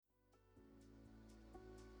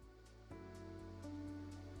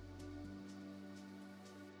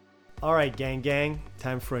All right, gang,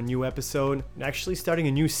 time for a new episode. I'm actually starting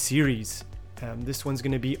a new series. This one's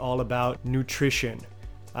going to be all about nutrition.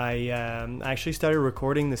 I actually started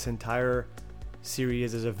recording this entire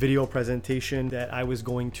series as a video presentation that I was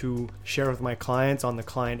going to share with my clients on the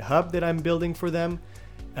Client Hub that I'm building for them.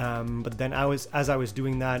 But then as I was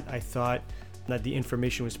doing that, I thought that the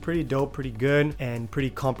information was pretty dope, pretty good, and pretty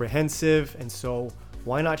comprehensive. And so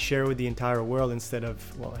why not share with the entire world instead of,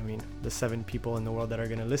 the 7 people in the world that are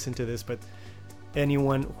going to listen to this, but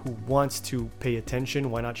anyone who wants to pay attention,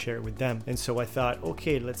 why not share it with them? And so I thought,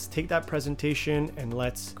 okay, let's take that presentation and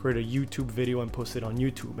let's create a YouTube video and post it on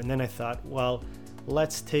YouTube. And then I thought, well,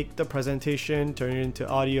 let's take the presentation, turn it into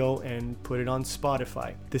audio and put it on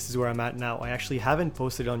Spotify. This is where I'm at now. I actually haven't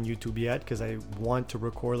posted on YouTube yet because I want to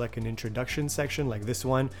record like an introduction section like this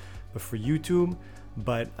one, but for YouTube.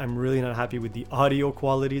 But I'm really not happy with the audio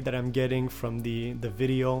quality that I'm getting from the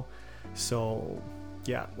video. So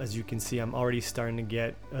yeah, as you can see, I'm already starting to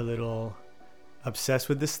get a little obsessed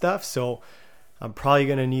with this stuff. So I'm probably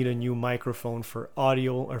going to need a new microphone for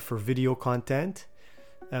audio or for video content.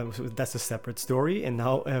 So that's a separate story. And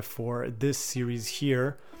now for this series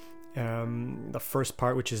here, the first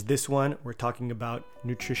part, which is this one, we're talking about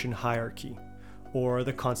nutrition hierarchy, or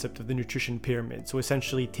the concept of the nutrition pyramid. So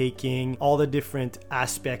essentially taking all the different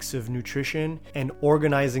aspects of nutrition and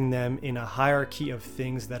organizing them in a hierarchy of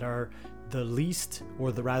things that are the least,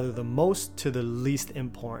 or the most to the least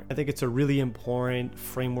important. I think it's a really important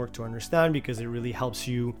framework to understand because it really helps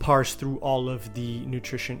you parse through all of the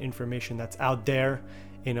nutrition information that's out there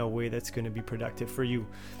in a way that's going to be productive for you.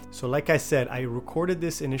 So like I said, I recorded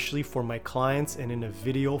this initially for my clients and in a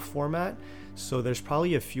video format. So there's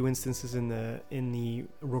probably a few instances in the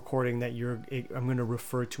recording that I'm going to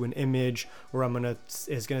refer to an image, or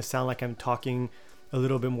it's going to sound like I'm talking a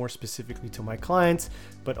little bit more specifically to my clients.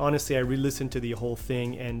 But honestly, I re-listened to the whole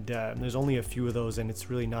thing, and there's only a few of those, and it's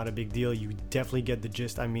really not a big deal. You definitely get the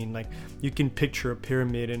gist. I mean, like, you can picture a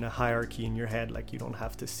pyramid and a hierarchy in your head. Like, you don't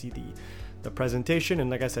have to see the presentation. And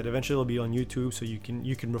like I said, eventually it'll be on YouTube, so you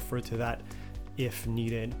can refer to that if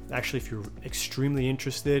needed. Actually, if you're extremely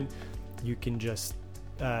interested, you can just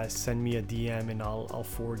send me a DM and I'll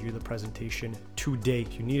forward you the presentation today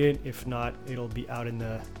if you need it. If not, it'll be out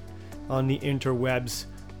on the interwebs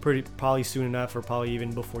probably soon enough, or probably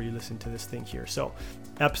even before you listen to this thing here. So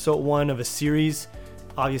episode 1 of a series.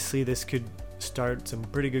 Obviously this could start some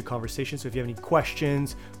pretty good conversations. So if you have any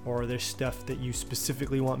questions or there's stuff that you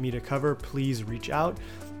specifically want me to cover, please reach out,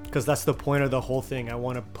 because that's the point of the whole thing. I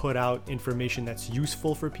want to put out information that's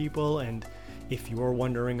useful for people, and if you're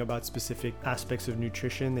wondering about specific aspects of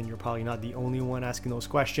nutrition, then you're probably not the only one asking those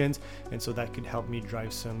questions. And so that could help me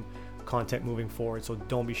drive some content moving forward. So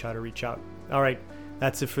don't be shy to reach out. All right,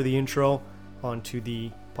 that's it for the intro. On to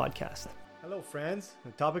the podcast. Hello, friends.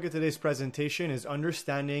 The topic of today's presentation is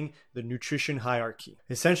understanding the nutrition hierarchy.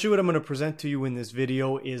 Essentially, what I'm going to present to you in this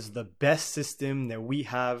video is the best system that we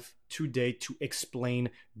have today to explain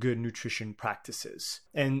good nutrition practices.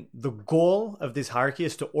 And the goal of this hierarchy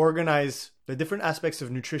is to organize the different aspects of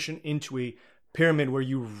nutrition into a pyramid where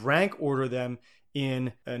you rank order them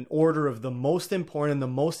in an order of the most important and the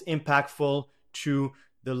most impactful to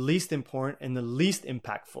the least important and the least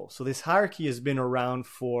impactful. So this hierarchy has been around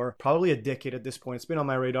for probably a decade at this point. It's been on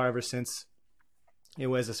my radar ever since it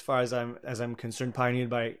was, as far as I'm concerned, pioneered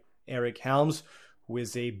by Eric Helms, who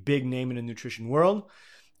is a big name in the nutrition world.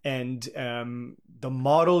 And the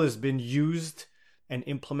model has been used and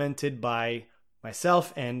implemented by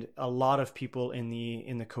myself and a lot of people in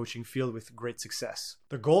the coaching field with great success.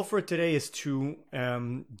 The goal for today is to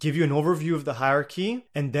give you an overview of the hierarchy,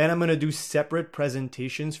 and then I'm going to do separate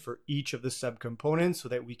presentations for each of the subcomponents so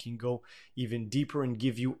that we can go even deeper and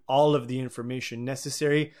give you all of the information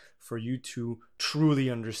necessary for you to truly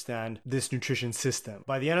understand this nutrition system.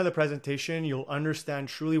 By the end of the presentation, you'll understand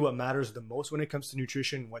truly what matters the most when it comes to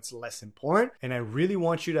nutrition, what's less important. And I really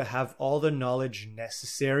want you to have all the knowledge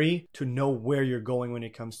necessary to know where you're going when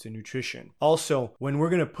it comes to nutrition. Also, when we're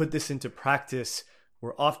going to put this into practice,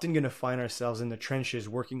 we're often going to find ourselves in the trenches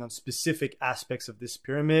working on specific aspects of this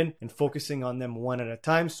pyramid and focusing on them one at a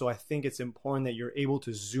time. So I think it's important that you're able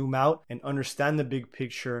to zoom out and understand the big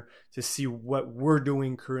picture to see what we're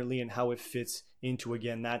doing currently and how it fits into,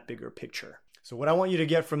 again, that bigger picture. So what I want you to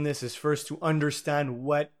get from this is first to understand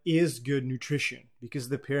what is good nutrition, because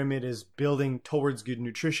the pyramid is building towards good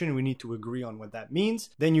nutrition. We need to agree on what that means.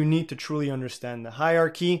 Then you need to truly understand the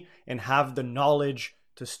hierarchy and have the knowledge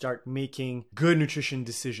to start making good nutrition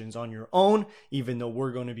decisions on your own, even though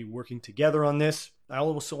we're going to be working together on this. I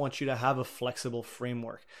also want you to have a flexible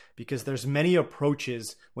framework because there's many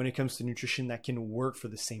approaches when it comes to nutrition that can work for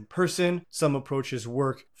the same person. Some approaches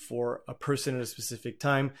work for a person at a specific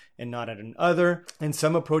time and not at another. And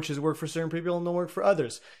some approaches work for certain people and don't work for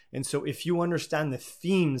others. And so if you understand the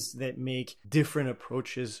themes that make different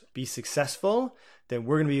approaches be successful, then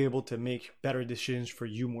we're going to be able to make better decisions for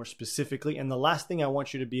you more specifically. And the last thing I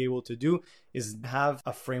want you to be able to do is have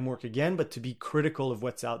a framework again, but to be critical of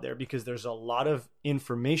what's out there because there's a lot of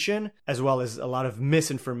information as well as a lot of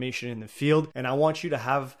misinformation in the field. And I want you to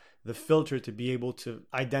have the filter to be able to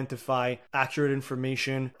identify accurate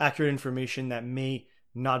information that may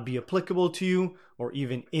not be applicable to you, or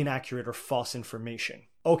even inaccurate or false information.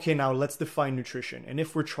 Okay, now let's define nutrition. And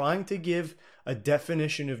if we're trying to give a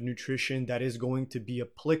definition of nutrition that is going to be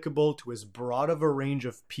applicable to as broad of a range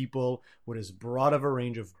of people with as broad of a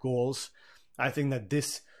range of goals, I think that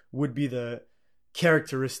this would be the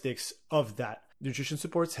characteristics of that. Nutrition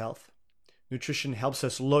supports health. Nutrition helps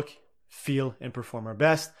us look, feel, and perform our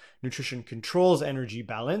best. Nutrition controls energy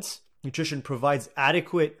balance. Nutrition provides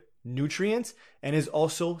adequate nutrients and is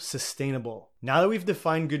also sustainable. Now that we've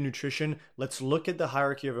defined good nutrition, let's look at the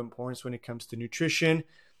hierarchy of importance when it comes to nutrition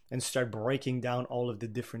and start breaking down all of the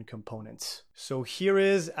different components. So here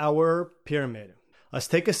is our pyramid. Let's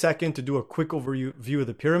take a second to do a quick overview of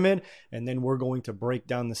the pyramid, and then we're going to break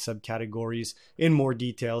down the subcategories in more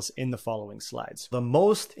details in the following slides. The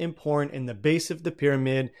most important in the base of the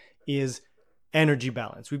pyramid is energy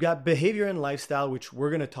balance. We've got behavior and lifestyle, which we're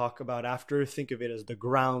going to talk about after. Think of it as the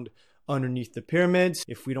ground underneath the pyramids.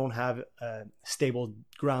 If we don't have a stable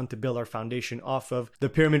ground to build our foundation off of, the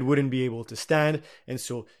pyramid wouldn't be able to stand. And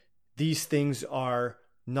so these things are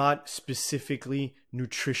not specifically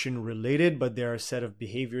nutrition related, but there are a set of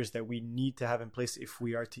behaviors that we need to have in place if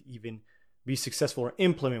we are to even be successful or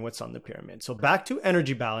implement what's on the pyramid. So back to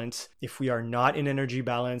energy balance. If we are not in energy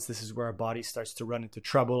balance, this is where our body starts to run into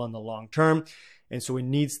trouble on the long term. And so it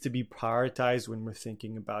needs to be prioritized when we're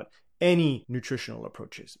thinking about any nutritional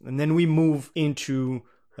approaches. And then we move into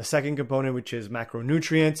a second component, which is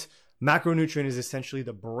macronutrients. Macronutrient is essentially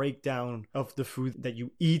the breakdown of the food that you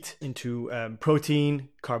eat into protein,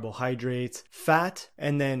 carbohydrates, fat.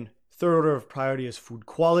 And then third order of priority is food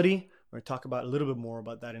quality. We're going to talk about a little bit more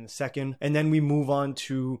about that in a second. And then we move on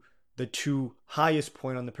to the two highest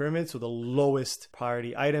point on the pyramid, so the lowest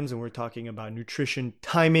priority items, and we're talking about nutrition,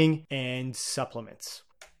 timing, and supplements.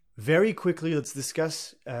 Very quickly, let's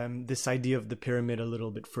discuss this idea of the pyramid a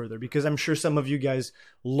little bit further, because I'm sure some of you guys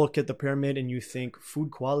look at the pyramid and you think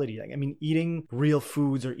food quality. I mean, eating real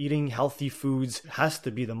foods or eating healthy foods has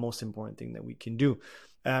to be the most important thing that we can do.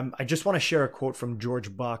 I just want to share a quote from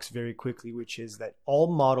George Box very quickly, which is that all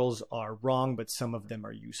models are wrong, but some of them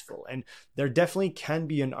are useful. And there definitely can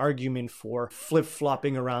be an argument for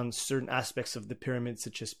flip-flopping around certain aspects of the pyramid,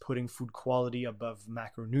 such as putting food quality above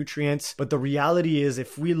macronutrients. But the reality is,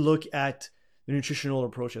 if we look at the nutritional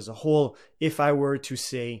approach as a whole, if I were to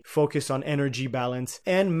say focus on energy balance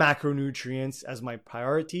and macronutrients as my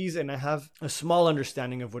priorities, and I have a small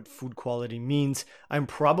understanding of what food quality means, I'm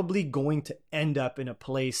probably going to end up in a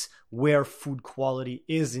place where food quality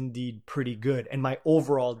is indeed pretty good and my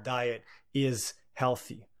overall diet is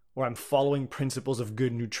healthy, or I'm following principles of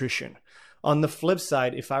good nutrition. On the flip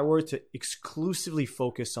side, if I were to exclusively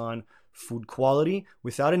focus on food quality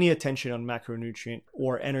without any attention on macronutrient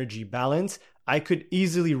or energy balance, I could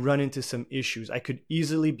easily run into some issues. I could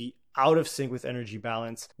easily be out of sync with energy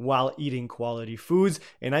balance while eating quality foods,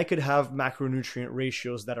 and I could have macronutrient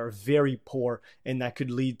ratios that are very poor, and that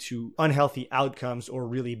could lead to unhealthy outcomes or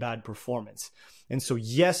really bad performance. And so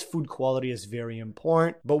yes, food quality is very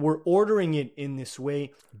important, but we're ordering it in this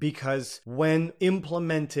way because when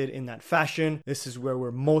implemented in that fashion, this is where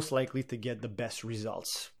we're most likely to get the best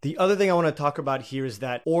results. The other thing I want to talk about here is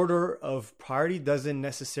that order of priority doesn't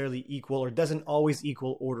necessarily equal, or doesn't always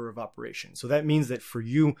equal, order of operation. So that means that for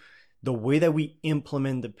you, the way that we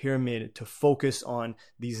implement the pyramid to focus on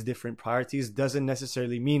these different priorities doesn't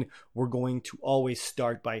necessarily mean we're going to always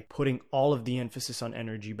start by putting all of the emphasis on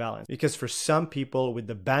energy balance. Because for some people, with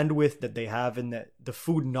the bandwidth that they have and the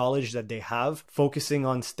food knowledge that they have, focusing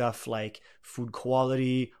on stuff like food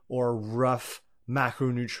quality or rough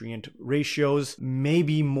macronutrient ratios may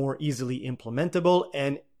be more easily implementable.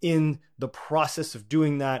 And in the process of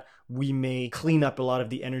doing that, we may clean up a lot of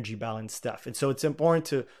the energy balance stuff. And so it's important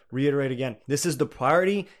to reiterate again, this is the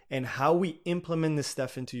priority, and how we implement this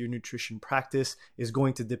stuff into your nutrition practice is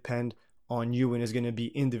going to depend on you and is going to be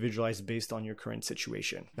individualized based on your current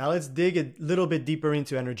situation. Now let's dig a little bit deeper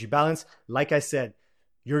into energy balance. Like I said,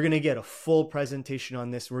 You're going to get a full presentation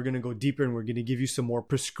on this. We're going to go deeper and we're going to give you some more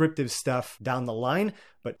prescriptive stuff down the line,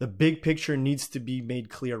 but the big picture needs to be made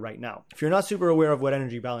clear right now. If you're not super aware of what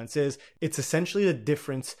energy balance is, it's essentially the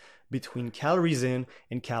difference between calories in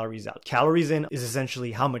and calories out. Calories in is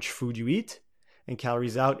essentially how much food you eat, and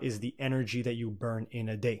calories out is the energy that you burn in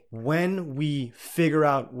a day. When we figure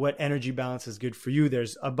out what energy balance is good for you,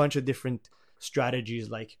 there's a bunch of different strategies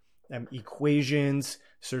like equations,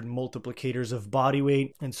 certain multiplicators of body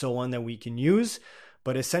weight, and so on that we can use.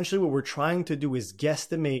 But essentially what we're trying to do is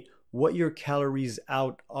guesstimate what your calories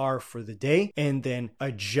out are for the day and then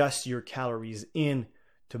adjust your calories in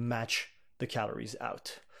to match the calories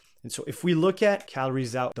out. And so if we look at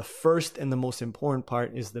calories out, the first and the most important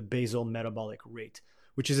part is the basal metabolic rate,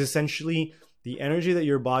 which is essentially the energy that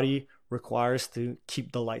your body requires to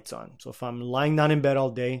keep the lights on. So if I'm lying down in bed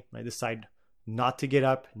all day, I decide not to get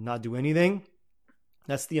up, not do anything,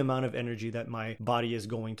 that's the amount of energy that my body is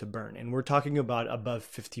going to burn. And we're talking about above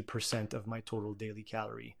 50% of my total daily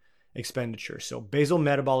calorie expenditure. So basal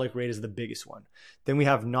metabolic rate is the biggest one. Then we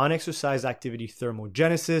have non-exercise activity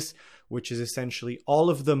thermogenesis, which is essentially all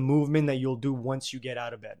of the movement that you'll do once you get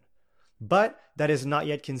out of bed. But that is not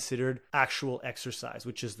yet considered actual exercise,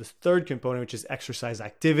 which is the third component, which is exercise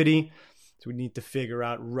activity. So we need to figure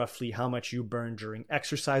out roughly how much you burn during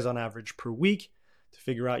exercise on average per week to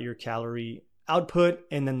figure out your calorie output.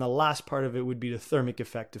 And then the last part of it would be the thermic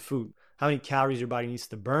effect of food. How many calories your body needs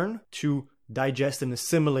to burn to digest and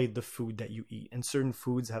assimilate the food that you eat. And certain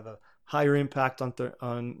foods have a higher impact on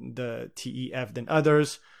the TEF than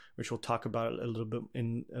others, which we'll talk about a little bit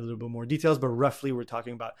in a little bit more details, but roughly we're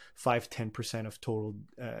talking about 5-10% of total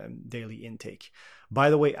daily intake. By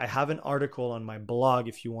the way, I have an article on my blog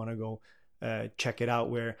if you want to go check it out,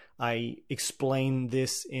 where I explain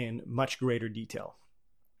this in much greater detail.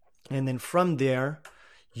 And then from there,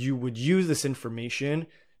 you would use this information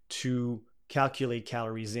to calculate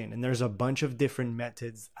calories in. And there's a bunch of different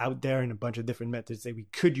methods out there and a bunch of different methods that we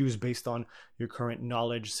could use based on your current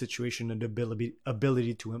knowledge, situation, and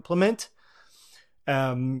ability to implement.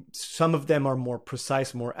 Some of them are more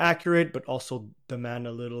precise, more accurate, but also demand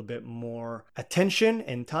a little bit more attention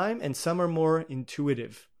and time. And some are more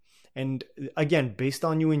intuitive. And again, based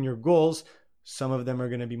on you and your goals, some of them are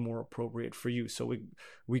going to be more appropriate for you. So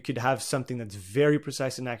we could have something that's very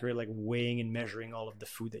precise and accurate, like weighing and measuring all of the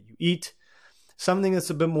food that you eat. Something that's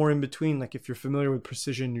a bit more in between, like if you're familiar with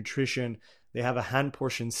Precision Nutrition, they have a hand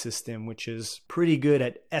portion system, which is pretty good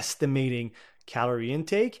at estimating calorie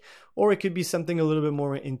intake. Or it could be something a little bit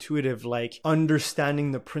more intuitive, like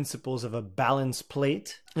understanding the principles of a balanced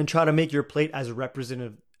plate and try to make your plate as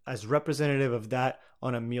representative of that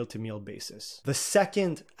on a meal-to-meal basis. The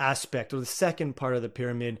second aspect, or the second part of the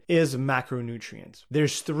pyramid, is macronutrients.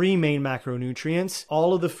 There's 3 main macronutrients.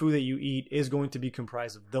 All of the food that you eat is going to be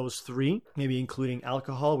comprised of those 3, maybe including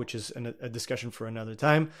alcohol, which is a discussion for another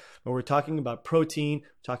time. But we're talking about protein,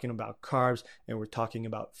 we're talking about carbs, and we're talking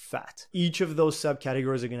about fat. Each of those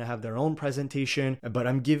subcategories are going to have their own presentation, but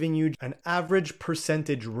I'm giving you an average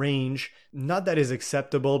percentage range, not that is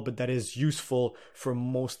acceptable, but that is useful for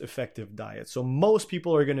most effective diets. So most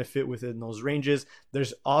people are going to fit within those ranges.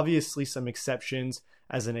 There's obviously some exceptions.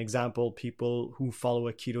 As an example, people who follow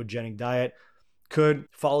a ketogenic diet could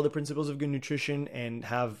follow the principles of good nutrition and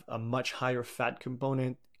have a much higher fat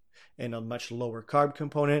component and a much lower carb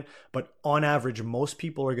component. But on average, most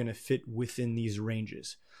people are going to fit within these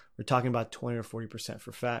ranges. We're talking about 20 or 40%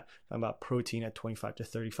 for fat, talking about protein at 25 to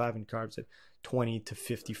 35 and carbs at 20 to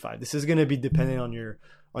 55. This is going to be dependent on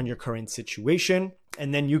your current situation.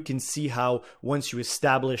 And then you can see how once you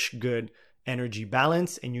establish good energy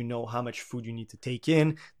balance and you know how much food you need to take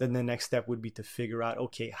in, then the next step would be to figure out,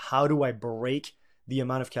 okay, how do I break the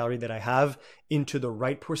amount of calorie that I have into the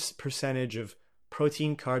right percentage of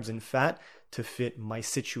protein, carbs, and fat to fit my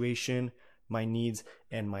situation, my needs,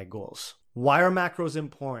 and my goals. Why are macros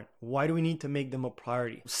important? Why do we need to make them a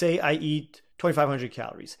priority? Say I eat 2,500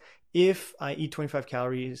 calories. If I eat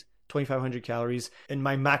 2,500 calories, and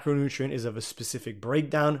my macronutrient is of a specific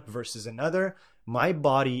breakdown versus another, my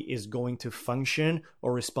body is going to function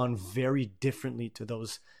or respond very differently to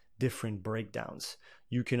those different breakdowns.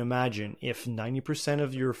 You can imagine if 90%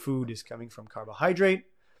 of your food is coming from carbohydrate,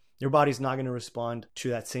 your body's not going to respond to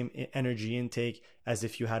that same energy intake as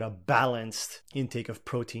if you had a balanced intake of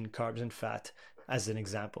protein, carbs, and fat, as an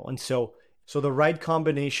example. And so the right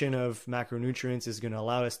combination of macronutrients is going to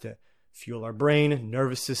allow us to fuel our brain,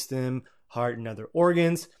 nervous system, heart, and other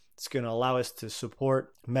organs. It's going to allow us to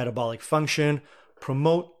support metabolic function,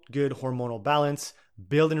 promote good hormonal balance,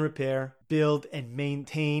 build and repair, build and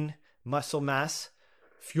maintain muscle mass,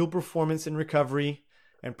 fuel performance and recovery,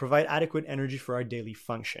 and provide adequate energy for our daily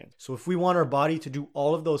function. So if we want our body to do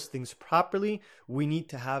all of those things properly, we need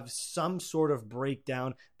to have some sort of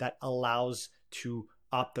breakdown that allows to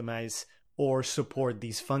optimize or support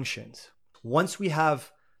these functions. Once we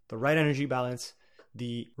have the right energy balance,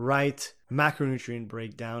 the right macronutrient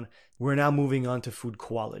breakdown, we're now moving on to food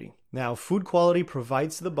quality. Now, food quality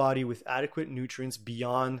provides the body with adequate nutrients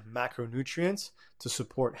beyond macronutrients to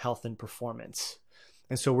support health and performance.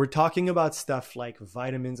 And so we're talking about stuff like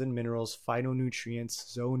vitamins and minerals,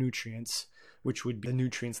 phytonutrients, zoonutrients, which would be the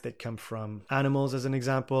nutrients that come from animals as an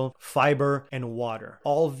example, fiber and water.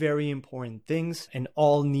 All very important things and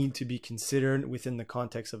all need to be considered within the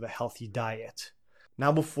context of a healthy diet.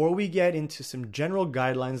 Now, before we get into some general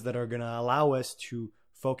guidelines that are going to allow us to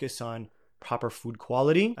focus on proper food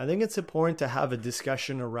quality, I think it's important to have a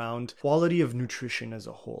discussion around quality of nutrition as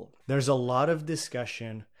a whole. There's a lot of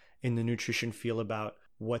discussion in the nutrition field about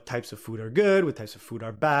what types of food are good, what types of food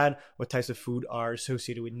are bad, what types of food are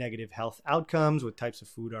associated with negative health outcomes, what types of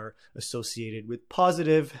food are associated with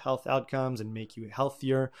positive health outcomes and make you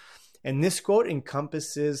healthier. And this quote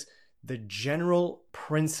encompasses the general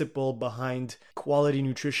principle behind quality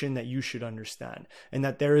nutrition that you should understand, and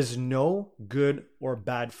that there is no good or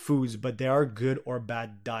bad foods, but there are good or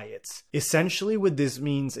bad diets. Essentially, what this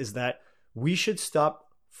means is that we should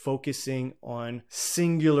stop focusing on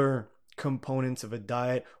singular components of a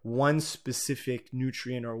diet, one specific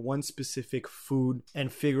nutrient or one specific food,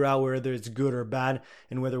 and figure out whether it's good or bad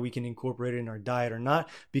and whether we can incorporate it in our diet or not.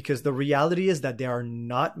 Because the reality is that there are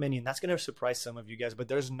not many, and that's going to surprise some of you guys, but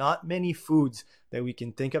there's not many foods that we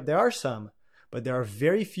can think of. There are some, but there are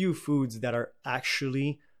very few foods that are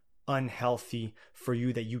actually unhealthy for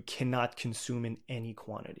you that you cannot consume in any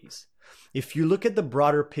quantities. If you look at the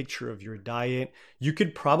broader picture of your diet, you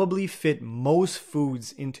could probably fit most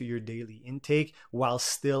foods into your daily intake while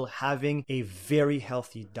still having a very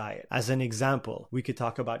healthy diet. As an example, we could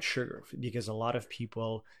talk about sugar because a lot of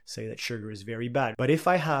people say that sugar is very bad. But if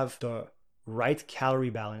I have the right calorie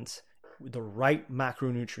balance, the right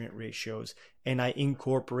macronutrient ratios, and I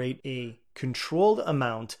incorporate a controlled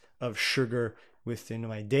amount of sugar within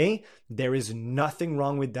my day, there is nothing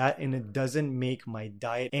wrong with that, and it doesn't make my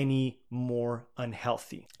diet any more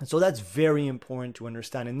unhealthy. And so that's very important to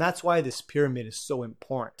understand, and that's why this pyramid is so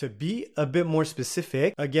important. To be a bit more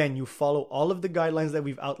specific, again, you follow all of the guidelines that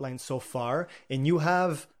we've outlined so far, and you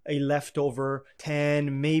have a leftover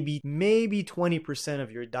 10, maybe 20%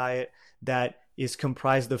 of your diet that is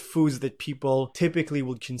comprised of foods that people typically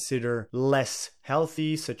would consider less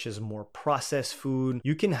healthy, such as more processed food.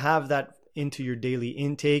 You can have that into your daily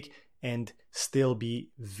intake and still be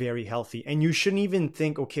very healthy. And you shouldn't even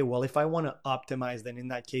think, okay, well, if I want to optimize, then in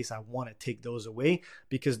that case, I want to take those away,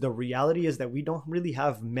 because the reality is that we don't really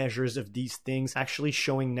have measures of these things actually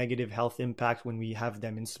showing negative health impact when we have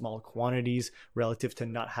them in small quantities relative to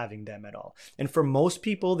not having them at all. And for most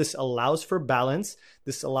people, this allows for balance.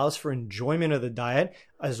 This allows for enjoyment of the diet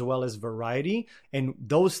as well as variety. And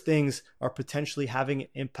those things are potentially having an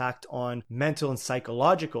impact on mental and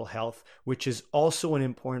psychological health, which is also an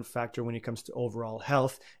important factor when it comes to overall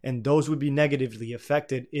health. And those would be negatively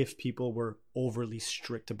affected if people were overly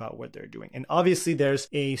strict about what they're doing. And obviously, there's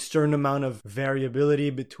a certain amount of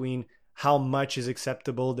variability between how much is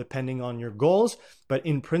acceptable depending on your goals. But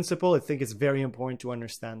in principle, I think it's very important to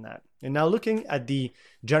understand that. And now looking at the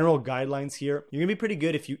general guidelines here, you're gonna be pretty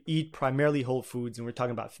good if you eat primarily whole foods. And we're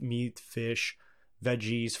talking about meat, fish,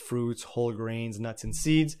 veggies, fruits, whole grains, nuts, and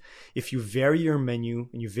seeds. If you vary your menu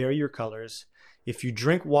and you vary your colors, if you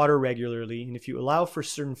drink water regularly, and if you allow for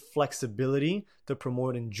certain flexibility to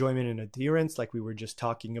promote enjoyment and adherence, like we were just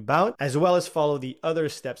talking about, as well as follow the other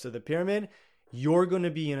steps of the pyramid, you're going to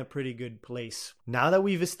be in a pretty good place. Now that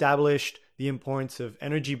we've established the importance of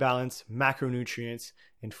energy balance, macronutrients,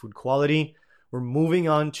 and food quality, we're moving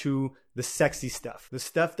on to the sexy stuff, the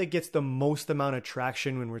stuff that gets the most amount of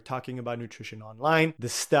traction when we're talking about nutrition online, the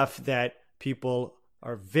stuff that people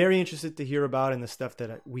are very interested to hear about, and the stuff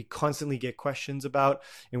that we constantly get questions about.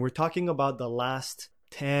 And we're talking about the last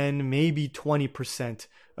 10, maybe 20%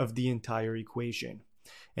 of the entire equation.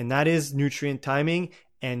 And that is nutrient timing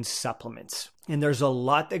and supplements. And there's a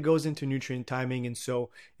lot that goes into nutrient timing. And so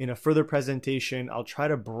in a further presentation, I'll try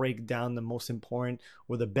to break down the most important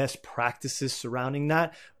or the best practices surrounding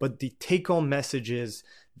that. But the take-home message is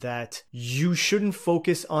that you shouldn't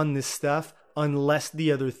focus on this stuff unless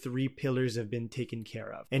the other three pillars have been taken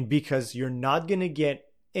care of. And because you're not going to get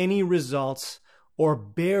any results, or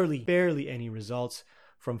barely any results,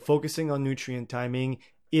 from focusing on nutrient timing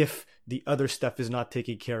if the other stuff is not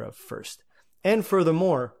taken care of first. And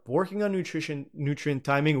furthermore, working on nutrient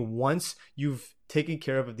timing, once you've taking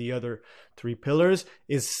care of the other three pillars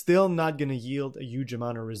is still not going to yield a huge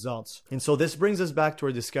amount of results. And so this brings us back to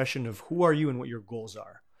our discussion of who are you and what your goals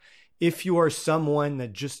are. If you are someone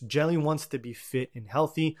that just generally wants to be fit and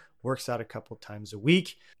healthy, works out a couple times a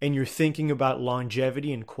week, and you're thinking about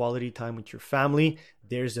longevity and quality time with your family,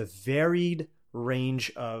 there's a varied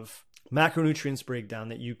range of macronutrients breakdown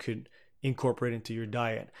that you could incorporate into your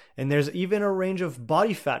diet. And there's even a range of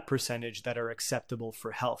body fat percentage that are acceptable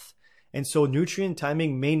for health. And so nutrient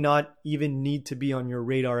timing may not even need to be on your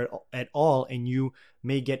radar at all, and you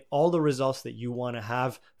may get all the results that you want to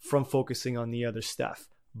have from focusing on the other stuff.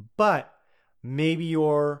 But maybe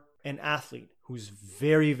you're an athlete who's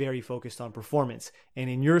very, very focused on performance. And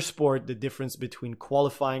in your sport, the difference between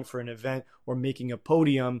qualifying for an event or making a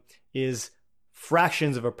podium is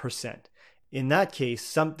fractions of a percent. In that case,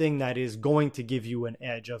 something that is going to give you an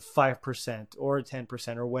edge of 5% or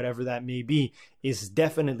 10% or whatever that may be is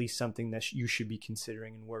definitely something that you should be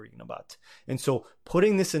considering and worrying about. And so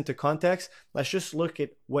putting this into context, let's just look at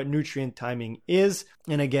what nutrient timing is.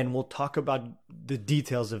 And again, we'll talk about the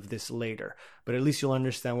details of this later, but at least you'll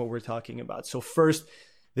understand what we're talking about. So first,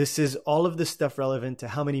 this is all of the stuff relevant to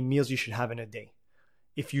how many meals you should have in a day.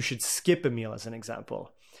 If you should skip a meal, as an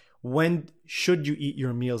example. When should you eat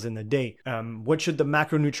your meals in the day? What should the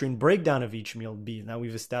macronutrient breakdown of each meal be? Now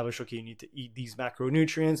we've established, okay, you need to eat these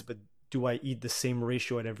macronutrients, but do I eat the same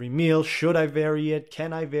ratio at every meal? Should I vary it?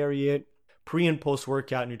 Can I vary it? Pre and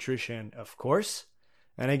post-workout nutrition, of course.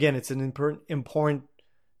 And again, it's an important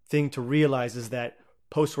thing to realize is that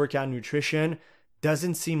post-workout nutrition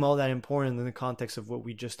doesn't seem all that important in the context of what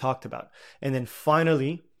we just talked about. And then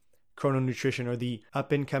finally, chrononutrition, or the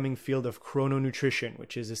up-and-coming field of chrononutrition,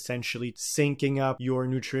 which is essentially syncing up your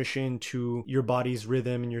nutrition to your body's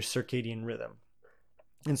rhythm and your circadian rhythm.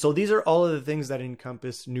 And so these are all of the things that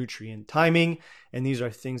encompass nutrient timing, and these are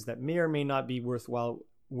things that may or may not be worthwhile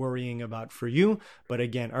worrying about for you, but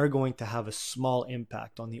again, are going to have a small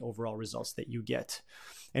impact on the overall results that you get.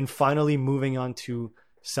 And finally, moving on to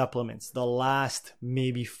supplements, the last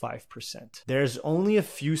maybe 5%. There's only a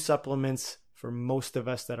few supplements for most of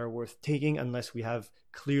us that are worth taking unless we have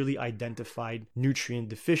clearly identified nutrient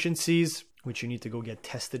deficiencies, which you need to go get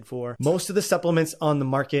tested for. Most of the supplements on the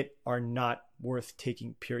market are not worth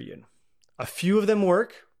taking, period. A few of them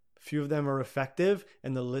work, a few of them are effective,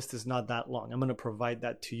 and the list is not that long. I'm going to provide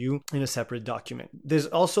that to you in a separate document. There's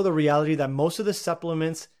also the reality that most of the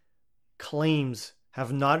supplements claims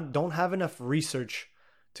don't have enough research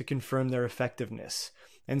to confirm their effectiveness.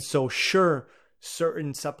 And so sure,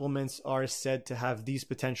 certain supplements are said to have these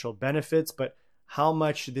potential benefits, but how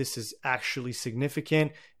much this is actually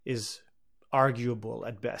significant is arguable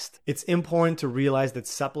at best. It's important to realize that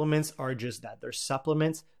supplements are just that. They're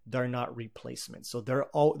supplements, they're not replacements. So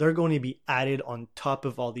they're going to be added on top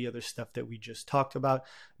of all the other stuff that we just talked about.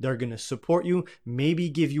 They're going to support you, maybe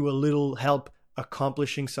give you a little help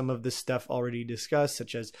accomplishing some of the stuff already discussed,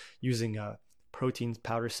 such as using a protein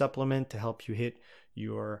powder supplement to help you hit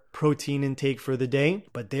your protein intake for the day,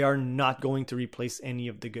 but they are not going to replace any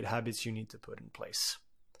of the good habits you need to put in place.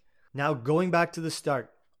 Now, going back to the start,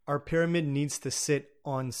 our pyramid needs to sit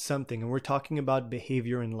on something, and we're talking about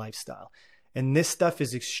behavior and lifestyle. And this stuff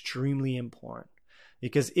is extremely important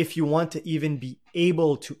because if you want to even be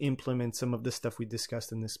able to implement some of the stuff we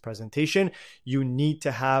discussed in this presentation, you need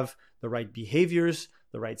to have the right behaviors,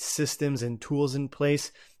 the right systems and tools in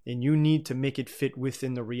place, and you need to make it fit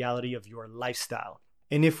within the reality of your lifestyle.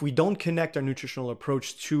 And if we don't connect our nutritional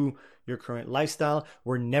approach to your current lifestyle,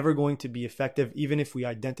 we're never going to be effective, even if we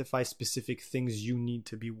identify specific things you need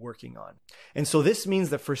to be working on. And so this means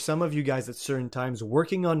that for some of you guys at certain times,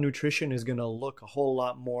 working on nutrition is going to look a whole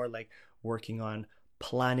lot more like working on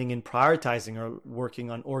planning and prioritizing, or working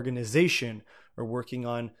on organization, or working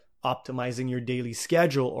on optimizing your daily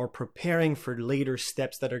schedule, or preparing for later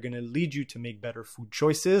steps that are going to lead you to make better food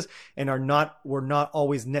choices, and we're not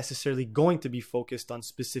always necessarily going to be focused on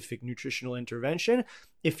specific nutritional intervention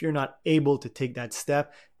if you're not able to take that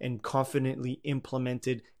step and confidently implement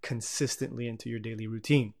it consistently into your daily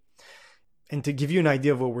routine. And to give you an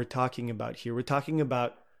idea of what we're talking about here, we're talking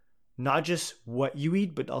about not just what you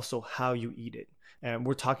eat, but also how you eat it. And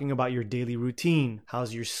we're talking about your daily routine.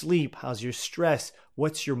 How's your sleep? How's your stress?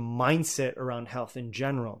 What's your mindset around health in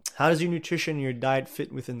general? How does your nutrition and your diet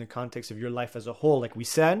fit within the context of your life as a whole? Like we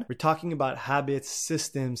said, we're talking about habits,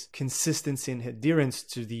 systems, consistency, and adherence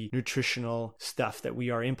to the nutritional stuff that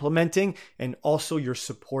we are implementing, and also your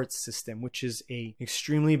support system, which is an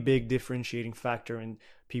extremely big differentiating factor in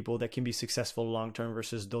people that can be successful long term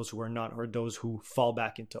versus those who are not, or those who fall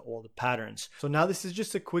back into old patterns. So now this is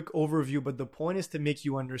just a quick overview, but the point is to make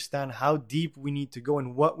you understand how deep we need to go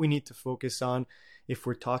and what we need to focus on if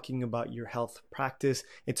we're talking about your health practice.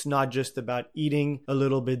 It's not just about eating a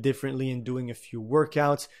little bit differently and doing a few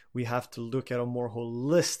workouts. We have to look at a more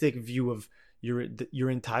holistic view of your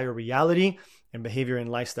entire reality, and behavior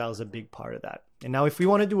and lifestyle is a big part of that. And now if we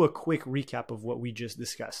want to do a quick recap of what we just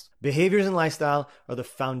discussed, behaviors and lifestyle are the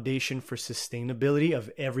foundation for sustainability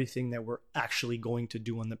of everything that we're actually going to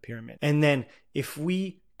do on the pyramid. And then if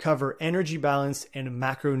we cover energy balance and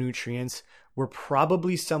macronutrients, we're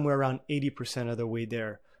probably somewhere around 80% of the way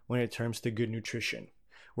there when it comes to good nutrition.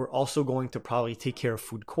 We're also going to probably take care of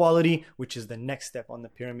food quality, which is the next step on the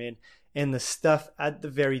pyramid. And the stuff at the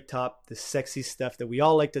very top, the sexy stuff that we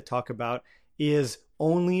all like to talk about, is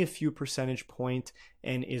only a few percentage point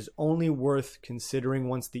and is only worth considering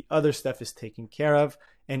once the other stuff is taken care of,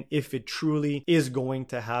 and if it truly is going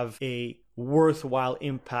to have a worthwhile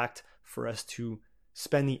impact for us to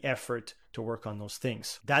spend the effort to work on those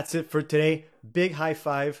things. That's it for today. Big high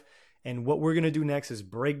five. And what we're going to do next is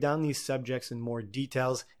break down these subjects in more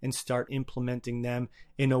details and start implementing them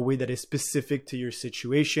in a way that is specific to your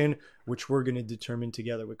situation, which we're going to determine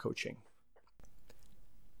together with coaching.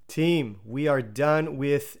 Team, we are done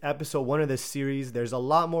with episode 1 of this series. There's a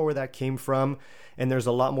lot more where that came from, and there's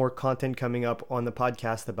a lot more content coming up on the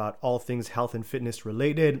podcast about all things health and fitness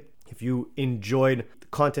related. If you enjoyed the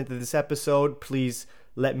content of this episode, please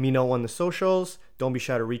let me know on the socials. Don't be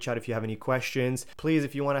shy to reach out if you have any questions. Please,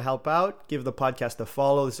 if you want to help out, give the podcast a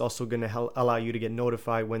follow. This is also going to allow you to get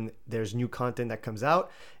notified when there's new content that comes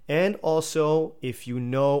out. And also, if you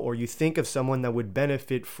know or you think of someone that would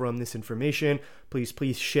benefit from this information,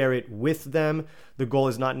 please share it with them. The goal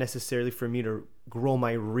is not necessarily for me to grow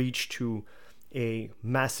my reach to a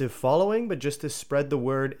massive following, but just to spread the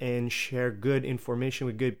word and share good information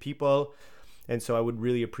with good people. And so I would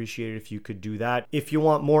really appreciate it if you could do that. If you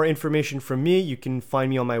want more information from me, you can find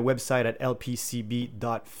me on my website at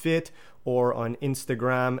lpcb.fit or on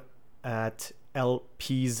Instagram at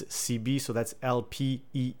lpeezcb. So that's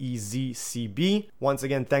LPEEZCB. Once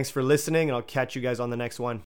again, thanks for listening, and I'll catch you guys on the next one.